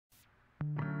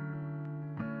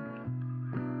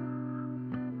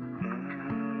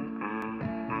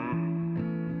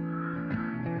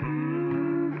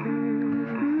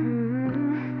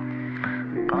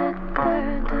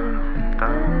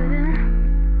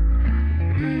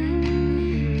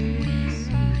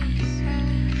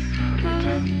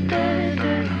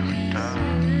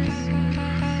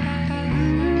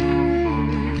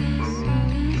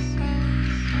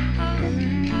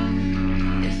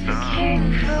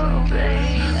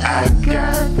I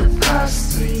got the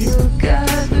pasta, you got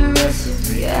the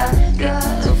recipe. I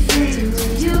got a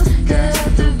feeling, you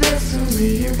got the best of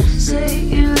me. You say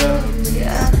you love me,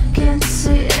 I can't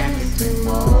say anything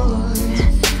more.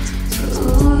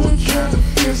 Ooh, it kinda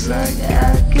feels like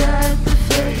I got the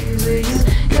flavor. You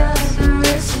got the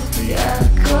recipe, I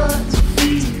caught the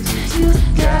feeling. You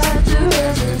got the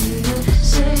remedy, you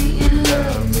say you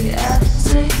love me, I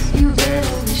say you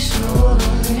better be sure.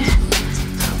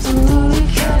 Ooh, it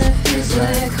kinda feels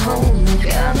like home, it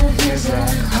kinda feels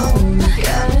like home, it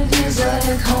kinda feels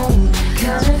like home,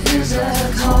 kinda feels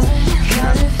like home,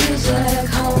 kinda feels like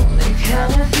home, it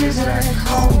kinda feels like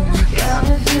home, it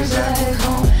kinda feels like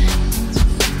home.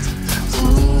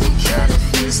 Ooh, it kinda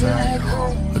feels like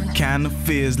home. It kinda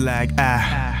feels like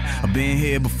I've been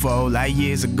here before, like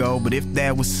years ago. But if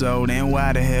that was so, then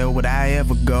why the hell would I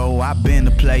ever go? I've been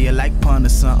a player like pun or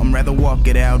something. Rather walk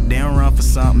it out than run for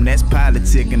something. That's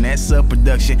politic and that's up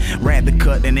production. Rather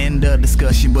cut than end the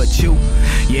discussion. But you,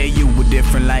 yeah, you were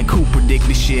different. Like who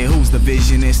predicted shit? Who's the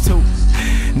visionist too?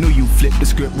 Knew you flipped the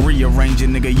script, rearrange it,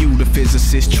 nigga. You the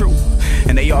physicist, true.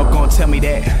 And they all gon' tell me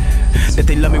that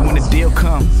they love me when the deal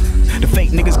come. The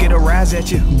fake niggas get a rise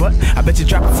at you, but I bet you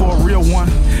drop it for a real one.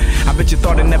 I bet you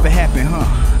thought it never happened, huh?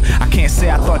 I can't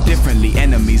say I thought differently.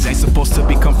 Enemies ain't supposed to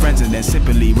become friends and then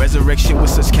simply resurrect shit with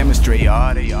such chemistry.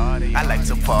 I like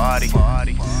to party,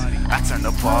 I turn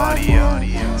the party up.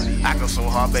 I go so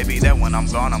hard, baby, that when I'm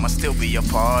gone, I'ma still be a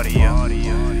party,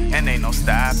 and ain't no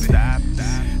stopping,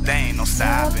 there ain't no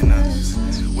stopping us.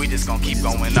 We just gon' keep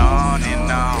going on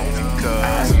and on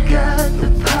because I got the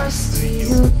pasta,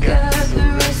 you got the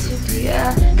recipe.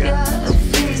 I got a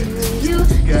feeling, you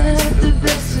got the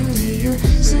best of me. You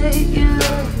say you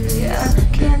love me, I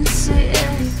can't say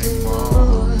anything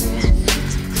more.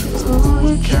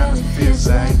 Ooh, it kinda feels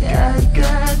like I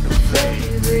got the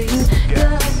flavor. You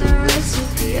got the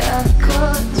recipe, I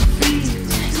caught the feeling.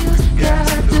 You got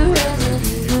the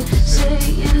remedy, you say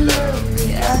you love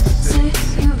me, I say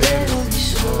you better be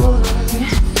sure.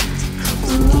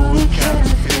 Ooh, it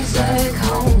kinda feels like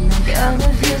home, it kinda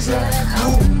feels like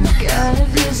home, it kinda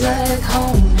feels like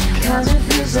home, it kinda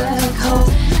feels like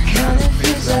home, it kinda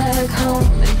feels like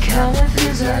home, it kinda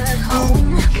feels like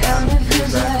home, it kinda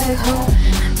feels like home.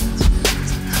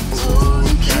 Ooh,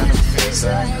 it kinda feels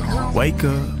like home.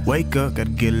 Wake up, gotta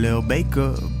get a little bake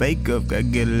up, gotta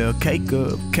get a little cake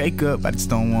up. I just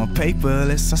don't want paper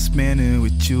unless I spend it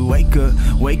with you. Wake up,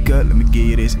 let me give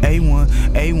you this A1.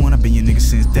 I've been your nigga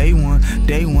since day one.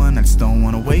 I just don't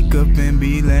wanna wake up and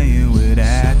be laying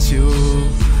without you.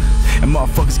 And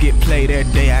motherfuckers get played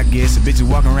every day, I guess. Bitches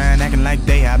walking around acting like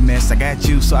they hot mess. I got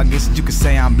you, so I guess that you could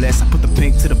say I'm blessed. I put the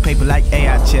pink to the paper like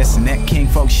AI chess. And that king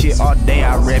folk shit all day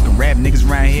I reckon. Rap niggas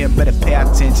around here better pay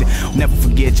attention. Never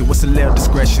forget you, what's a little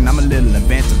discretion? I'm a little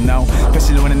inventive, no.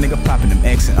 Especially when a nigga popping them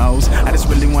X and O's. I just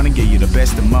really wanna give you the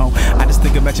best of mo. I just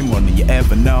think about you more than you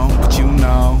ever know. But you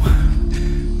know,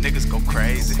 niggas go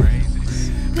crazy,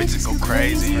 bitches go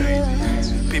crazy,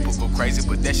 people go crazy,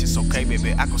 but that shit's okay,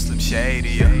 baby. I go Slim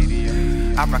Shady,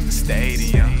 I rock the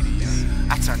stadium,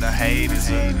 I turn the haters.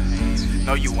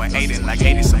 No, you ain't 80 like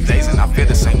 80 some days, and I feel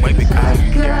the same way because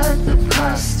I got the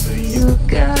pasta, you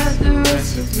got the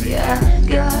recipe. I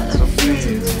got a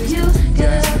feeling, you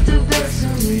got the best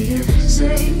of me. You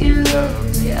say you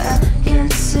love me, I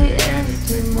can't say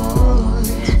anything more.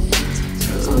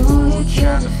 Ooh, it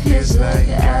kinda feels like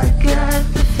I got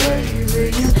the flavor.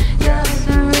 You got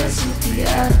the recipe, I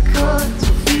caught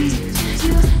the feeling.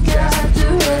 You got the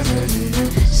remedy, you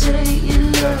say you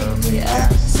love me, I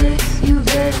say you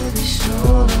better be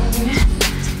sure.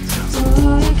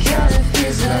 Ooh, it kinda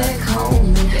feels like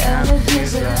home, it kinda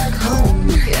feels like home,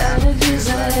 it kinda feels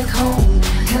like home,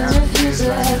 kinda feels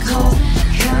like home,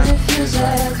 kinda feels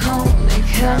like home, it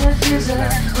kinda feels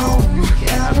like home,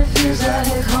 kinda feels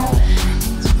like home.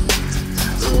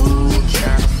 Ooh, it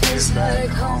kinda feels like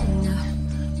home.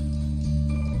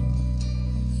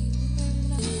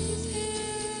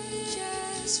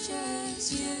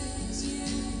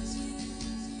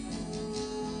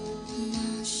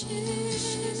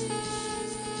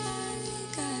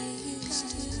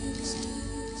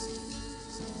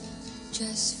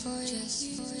 Just for